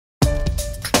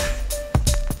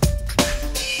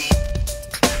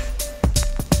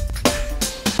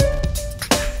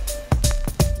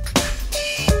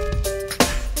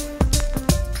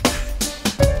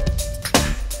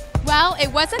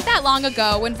that long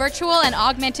ago when virtual and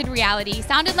augmented reality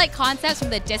sounded like concepts from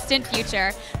the distant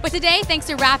future. But today, thanks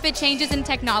to rapid changes in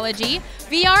technology,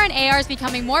 VR and AR is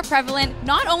becoming more prevalent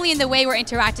not only in the way we're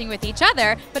interacting with each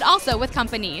other, but also with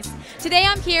companies. Today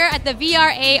I'm here at the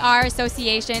VR AR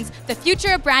Association's The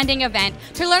Future of Branding event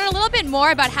to learn a little bit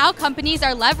more about how companies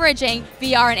are leveraging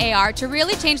VR and AR to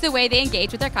really change the way they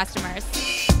engage with their customers.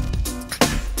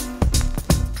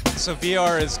 So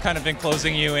VR is kind of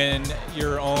enclosing you in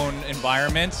your own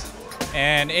environment,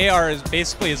 and AR is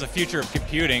basically a future of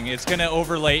computing. It's going to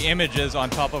overlay images on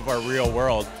top of our real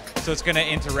world. So it's going to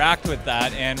interact with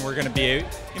that, and we're going to be,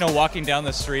 walking down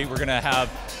the street. We're going to have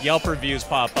Yelp reviews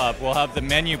pop up. We'll have the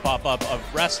menu pop up of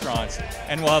restaurants,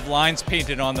 and we'll have lines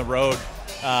painted on the road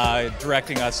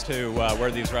directing us to where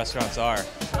these restaurants are.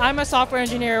 I'm a software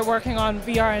engineer working on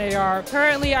VR and AR.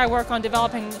 Currently, I work on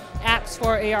developing apps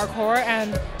for AR Core,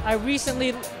 and I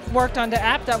recently worked on the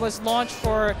app that was launched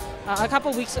for a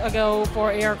couple weeks ago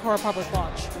for AR Core public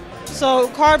launch. So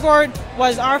Cardboard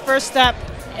was our first step,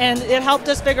 and it helped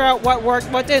us figure out what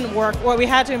worked, what didn't work, what we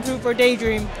had to improve for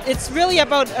Daydream. It's really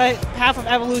about a path of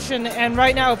evolution, and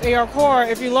right now with AR Core,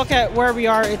 if you look at where we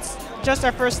are, it's just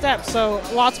our first step, so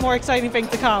lots more exciting things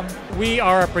to come. We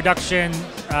are a production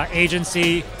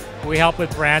agency. We help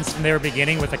with brands from their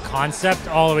beginning with the concept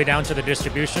all the way down to the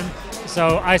distribution.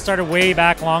 So I started way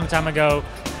back a long time ago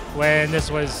when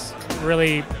this was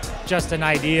really just an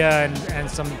idea and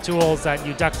some tools that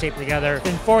you duct tape together.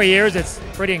 In 4 years, it's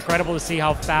pretty incredible to see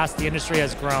how fast the industry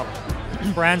has grown.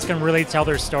 Brands can really tell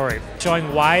their story,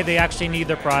 showing why they actually need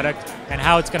their product and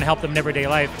how it's going to help them in everyday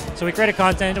life. So we created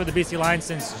content with the BC Lions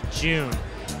since June.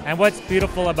 And what's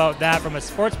beautiful about that from a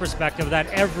sports perspective, that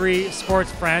every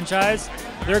sports franchise,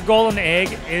 their golden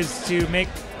egg is to make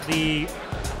the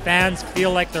fans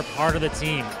feel like they're part of the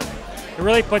team. It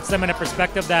really puts them in a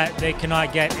perspective that they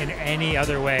cannot get in any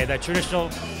other way, that traditional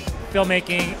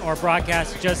filmmaking or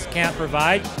broadcast just can't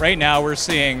provide. Right now we're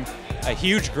seeing a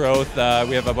huge growth.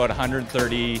 We have about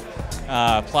 130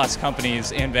 plus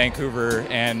companies in Vancouver,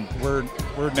 and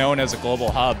we're known as a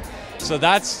global hub. So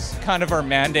that's kind of our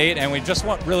mandate, and we just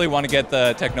really want to get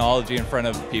the technology in front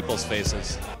of people's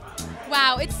faces.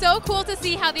 Wow, it's so cool to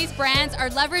see how these brands are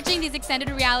leveraging these extended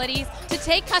realities to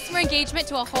take customer engagement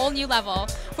to a whole new level.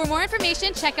 For more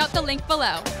information, check out the link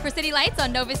below. For City Lights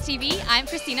on Novus TV, I'm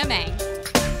Christina Meng.